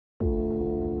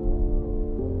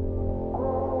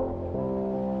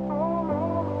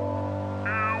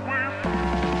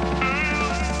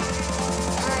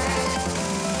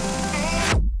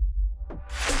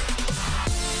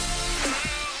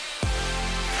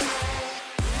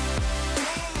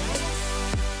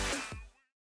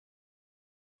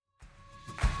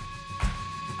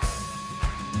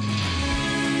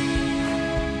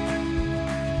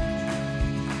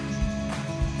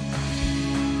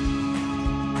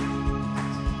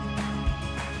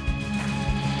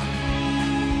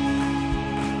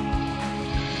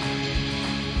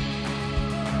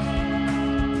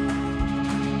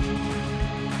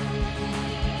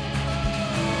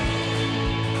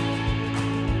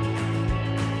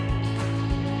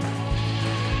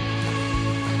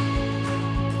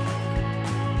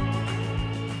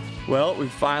Well, we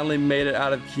finally made it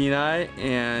out of Kenai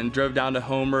and drove down to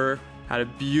Homer. Had a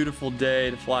beautiful day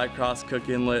to fly across Cook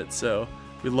Inlet, so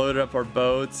we loaded up our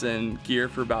boats and gear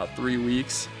for about 3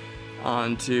 weeks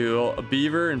onto a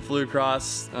beaver and flew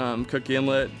across Cook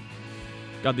Inlet.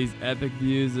 Got these epic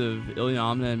views of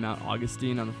Iliamna and Mount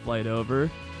Augustine on the flight over.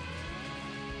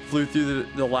 Flew through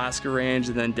the Alaska Range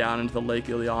and then down into the Lake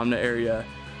Iliamna area,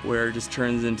 where it just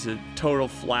turns into total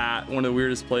flat. One of the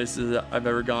weirdest places I've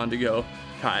ever gone to go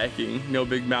kayaking. No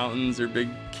big mountains or big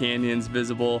canyons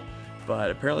visible,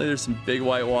 but apparently there's some big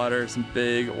whitewater, some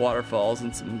big waterfalls,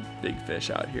 and some big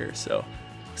fish out here. So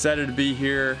excited to be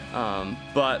here,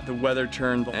 but the weather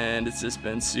turned and it's just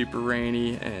been super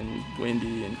rainy and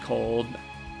windy and cold.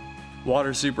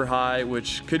 Water's super high,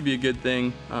 which could be a good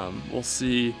thing. We'll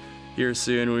see here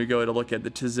soon when we go to look at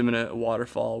the Tizimina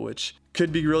waterfall, which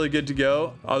could be really good to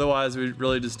go. Otherwise, we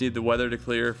really just need the weather to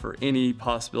clear for any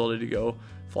possibility to go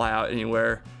fly out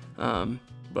anywhere.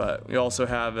 But we also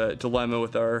have a dilemma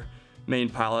with our main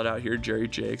pilot out here, Jerry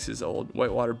Jakes, his old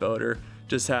whitewater boater.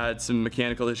 Just had some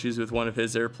mechanical issues with one of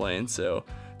his airplanes, so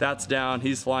that's down.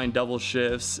 He's flying double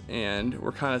shifts, and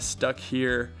we're kind of stuck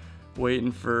here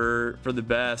waiting for the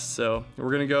best. So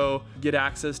we're gonna go get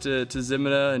access to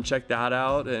Tizimina and check that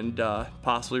out, and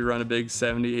possibly run a big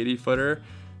 70-80 footer.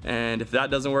 And if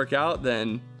that doesn't work out,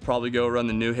 then probably go run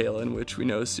the New Halen, which we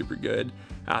know is super good.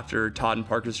 After Todd and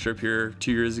Parker's trip here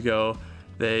 2 years ago,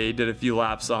 they did a few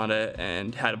laps on it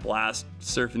and had a blast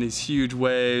surfing these huge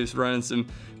waves, running some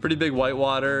pretty big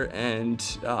whitewater, and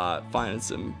finding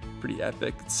some pretty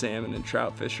epic salmon and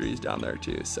trout fisheries down there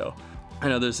too. So I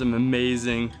know there's some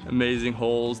amazing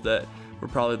holes that we're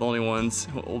probably the only ones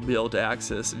who will be able to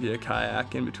access via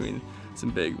kayak in between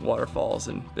some big waterfalls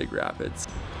and big rapids.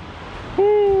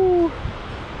 Woo!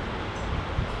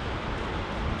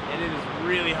 And it is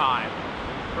really high.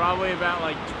 Probably about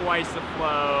like twice the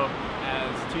flow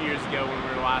as 2 years ago when we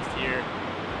were last here,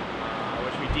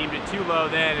 which we deemed it too low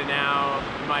then, and now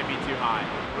it might be too high.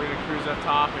 We're gonna cruise up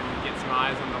top and get some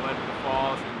eyes on the Leadville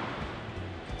Falls.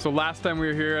 So last time we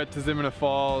were here at Tizimina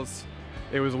Falls,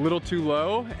 it was a little too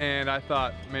low, and I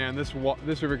thought, man, this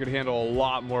river could handle a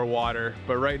lot more water,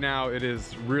 but right now it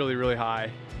is really, really high,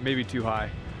 maybe too high.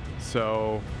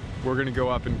 So we're gonna go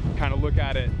up and kind of look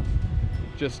at it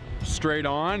just straight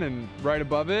on and right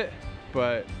above it,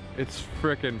 but it's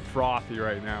frickin' frothy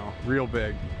right now, real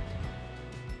big.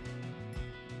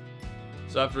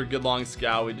 So after a good long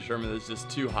scout, we determined it's just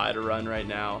too high to run right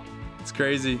now. It's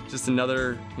crazy, just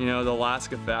another, the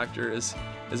Alaska factor is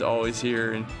always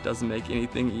here and doesn't make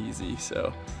anything easy.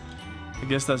 So I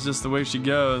guess that's just the way she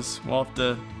goes. We'll have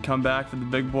to come back for the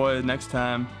big boy next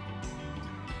time.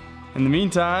 In the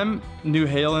meantime, New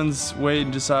Halen's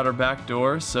waiting just out our back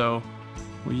door, so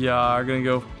we are gonna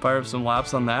go fire up some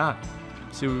laps on that,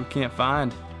 see what we can't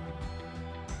find.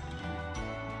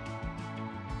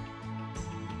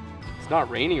 It's not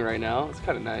raining right now, it's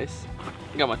kind of nice.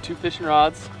 I got my 2 fishing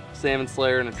rods, salmon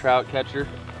slayer and a trout catcher.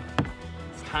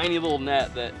 It's a tiny little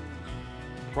net that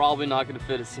probably not gonna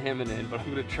fit a salmon in, but I'm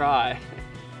gonna try.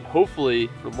 And hopefully,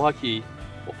 if we're lucky,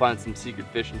 we'll find some secret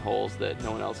fishing holes that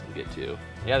no one else can get to.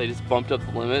 Yeah, they just bumped up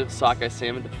the limit of sockeye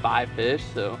salmon to 5 fish,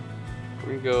 so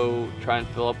we're gonna go try and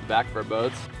fill up the back of our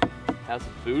boats, have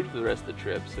some food for the rest of the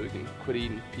trip so we can quit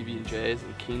eating PB&Js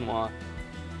and quinoa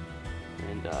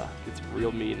and get some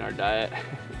real meat in our diet.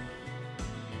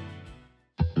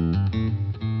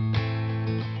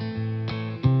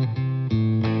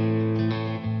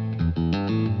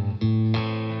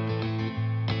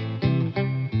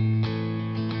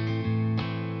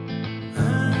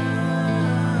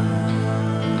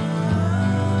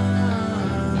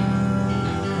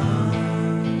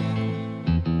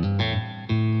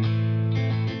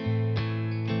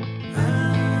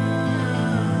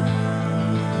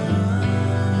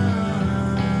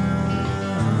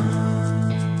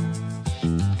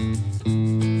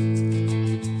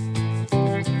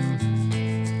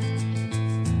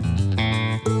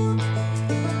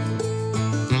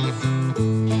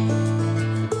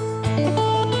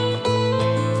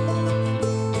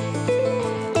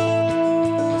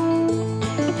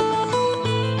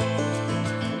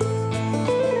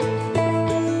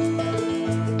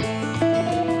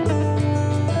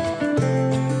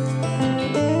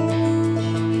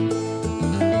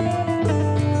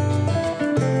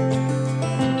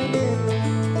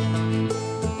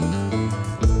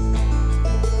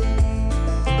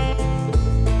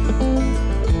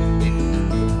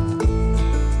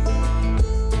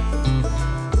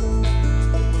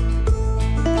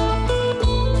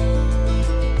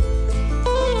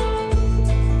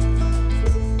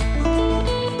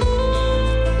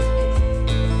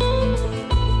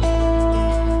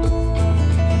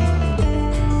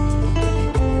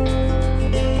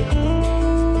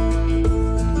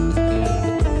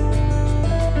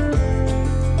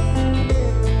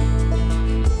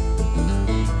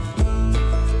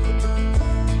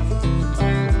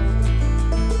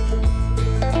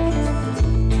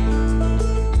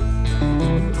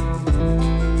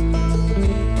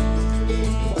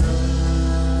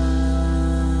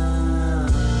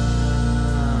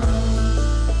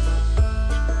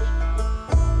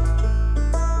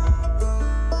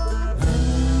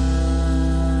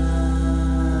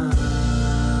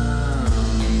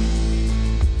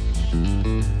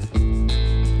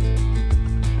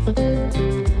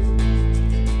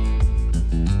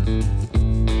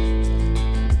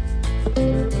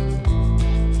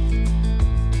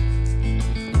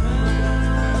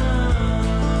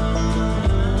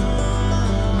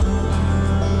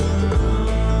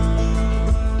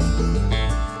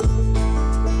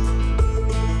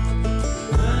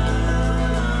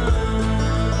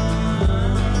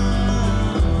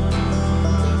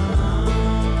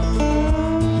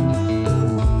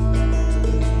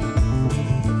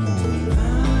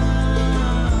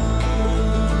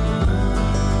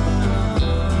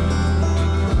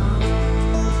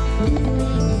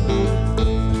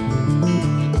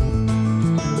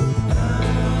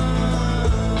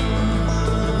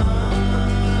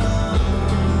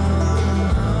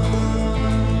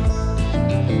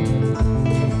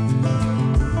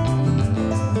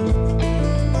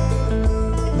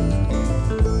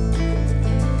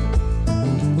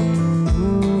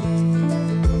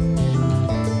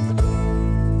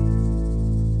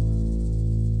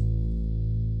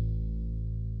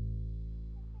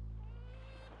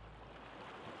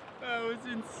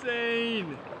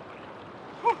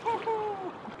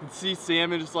 could see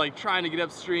salmon just like trying to get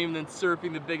upstream, then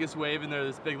surfing the biggest wave, and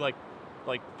there's this big like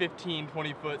 15,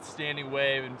 20 foot standing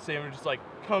wave, and salmon just like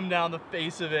come down the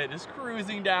face of it, just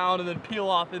cruising down and then peel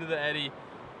off into the eddy.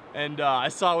 And I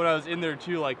saw it when I was in there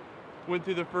too, like went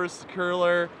through the first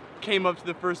curler, came up to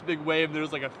the first big wave, and there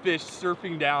was like a fish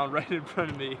surfing down right in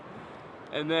front of me.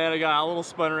 And then I got a little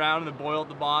spun around in the boil at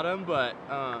the bottom, but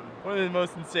one of the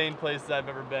most insane places I've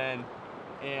ever been.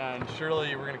 And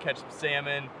surely we're gonna catch some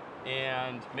salmon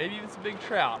and maybe even some big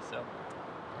trout. So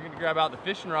we're gonna grab out the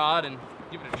fishing rod and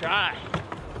give it a try.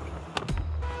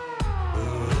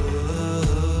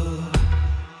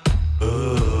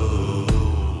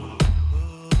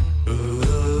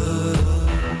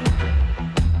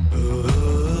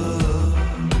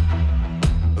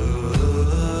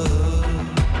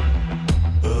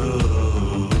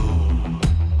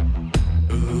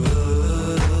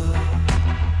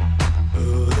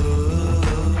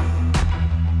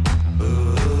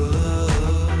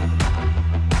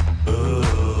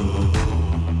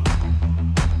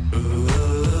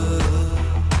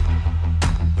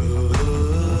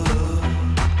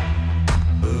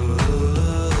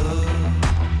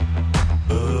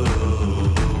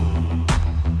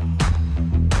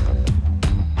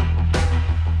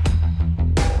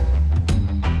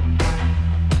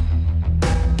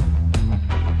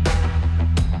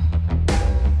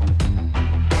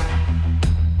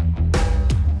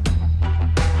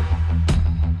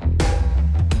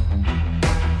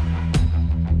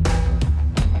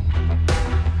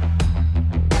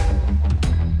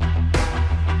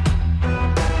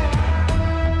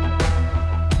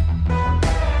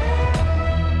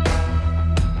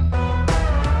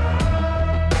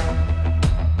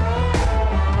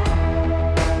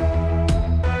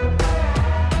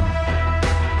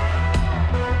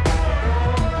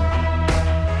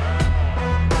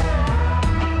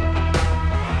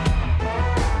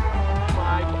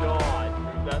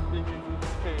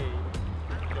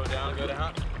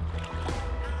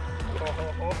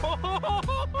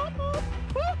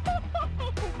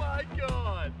 Oh my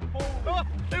God! Oh,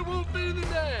 it won't fit in the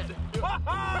net! Oh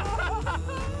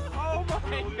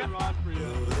my God! For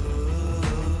you.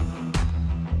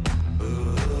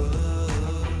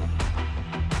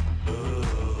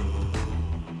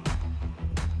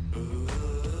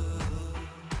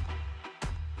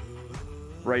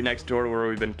 Right next door to where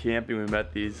we've been camping, we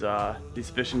met these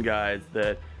fishing guides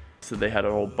that said they had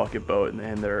an old bucket boat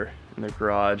in their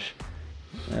garage.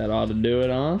 That ought to do it,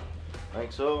 huh? I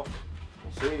think so.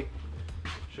 We'll see.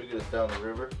 Should get us down the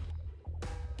river.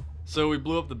 So we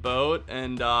blew up the boat,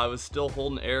 and it was still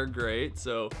holding air great.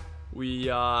 So we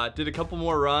did a couple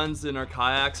more runs in our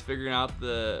kayaks, figuring out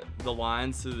the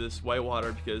lines to this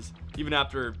whitewater, because even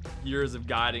after years of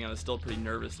guiding, I was still pretty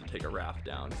nervous to take a raft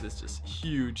down, because it's just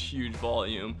huge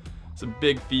volume, some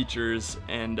big features,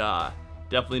 and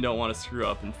definitely don't want to screw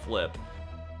up and flip.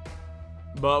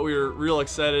 But we were real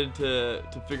excited to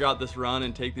figure out this run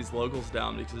and take these locals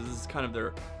down, because this is kind of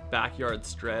their backyard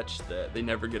stretch that they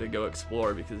never get to go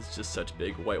explore, because it's just such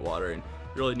big whitewater, and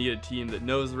really need a team that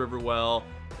knows the river well.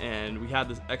 And we had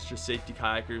this extra safety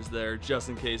kayakers there just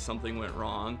in case something went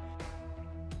wrong.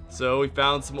 So we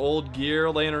found some old gear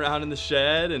laying around in the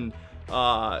shed and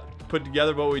put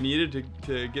together what we needed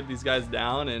to get these guys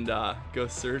down and go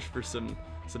search for some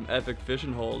epic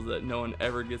fishing holes that no one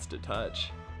ever gets to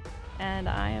touch. And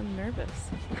I am nervous,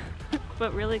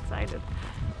 but really excited.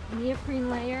 Neoprene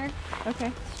layer.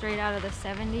 Okay. Straight out of the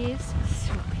 70s. It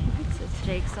says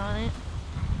Jake's on it.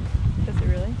 Does it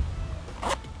really?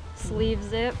 Sleeve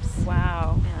zips.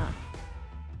 Wow. Yeah.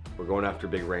 We're going after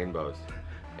big rainbows.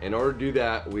 In order to do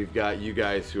that, we've got you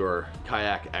guys who are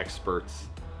kayak experts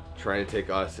trying to take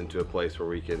us into a place where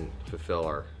we can fulfill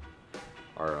our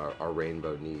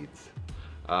rainbow needs.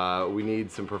 We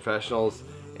need some professionals,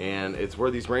 and it's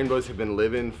where these rainbows have been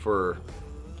living for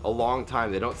a long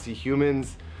time. They don't see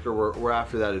humans. We're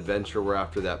after that adventure. We're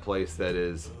after that place that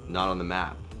is not on the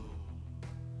map.